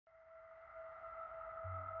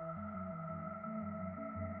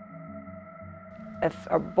If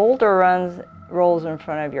a boulder rolls in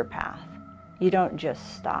front of your path, you don't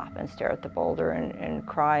just stop and stare at the boulder and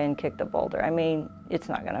cry and kick the boulder. I mean, it's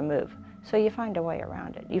not going to move. So you find a way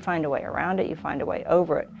around it. You find a way around it, you find a way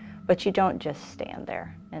over it. But you don't just stand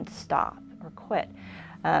there and stop or quit.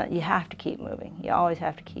 You have to keep moving. You always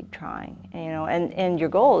have to keep trying. And your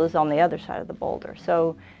goal is on the other side of the boulder.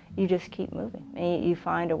 So you just keep moving. And you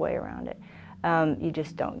find a way around it. You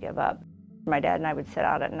just don't give up. My dad and I would sit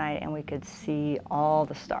out at night and we could see all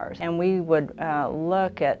the stars. And we would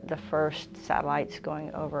look at the first satellites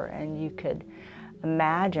going over, and you could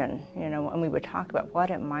imagine, and we would talk about what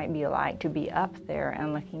it might be like to be up there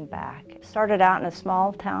and looking back. Started out in a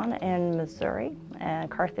small town in Missouri,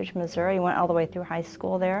 Carthage, Missouri. Went all the way through high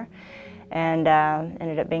school there, and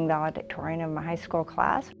ended up being valedictorian of my high school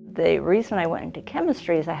class. The reason I went into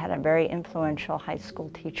chemistry is I had a very influential high school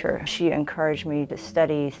teacher. She encouraged me to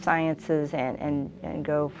study sciences and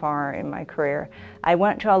go far in my career. I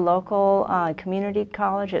went to a local community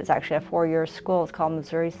college. It was actually a four-year school. It's called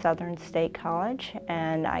Missouri Southern State College,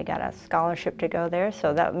 and I got a scholarship to go there,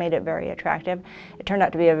 so that made it very attractive. It turned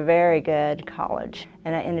out to be a very good college,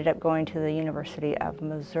 and I ended up going to the University of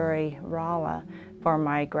Missouri-Rolla for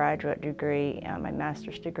my graduate degree, my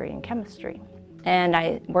master's degree in chemistry. And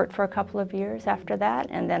I worked for a couple of years after that,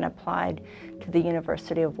 and then applied to the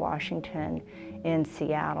University of Washington in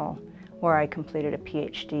Seattle, where I completed a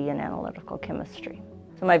PhD in analytical chemistry.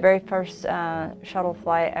 So my very first shuttle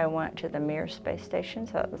flight, I went to the Mir space station,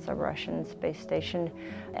 so it was a Russian space station,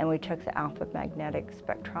 and we took the alpha magnetic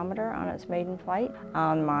spectrometer on its maiden flight.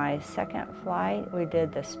 On my second flight, we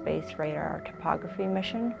did the space radar topography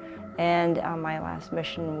mission, and on my last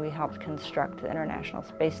mission, we helped construct the International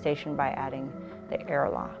Space Station by adding the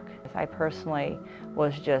airlock. I personally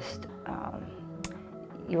was just,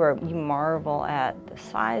 you marvel at the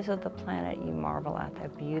size of the planet, you marvel at the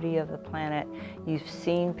beauty of the planet. You've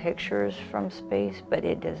seen pictures from space, but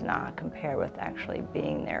it does not compare with actually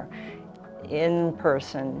being there in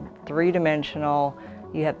person, three-dimensional.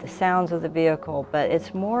 You have the sounds of the vehicle, but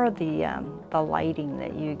it's more the lighting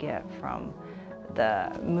that you get from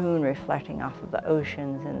the moon reflecting off of the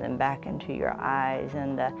oceans and then back into your eyes,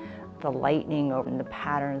 and the lightning and the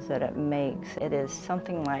patterns that it makes. It is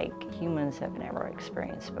something like humans have never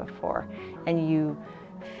experienced before. And you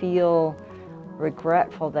feel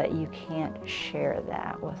regretful that you can't share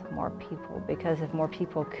that with more people, because if more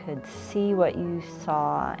people could see what you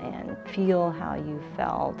saw and feel how you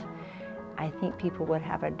felt, I think people would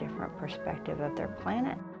have a different perspective of their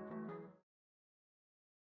planet.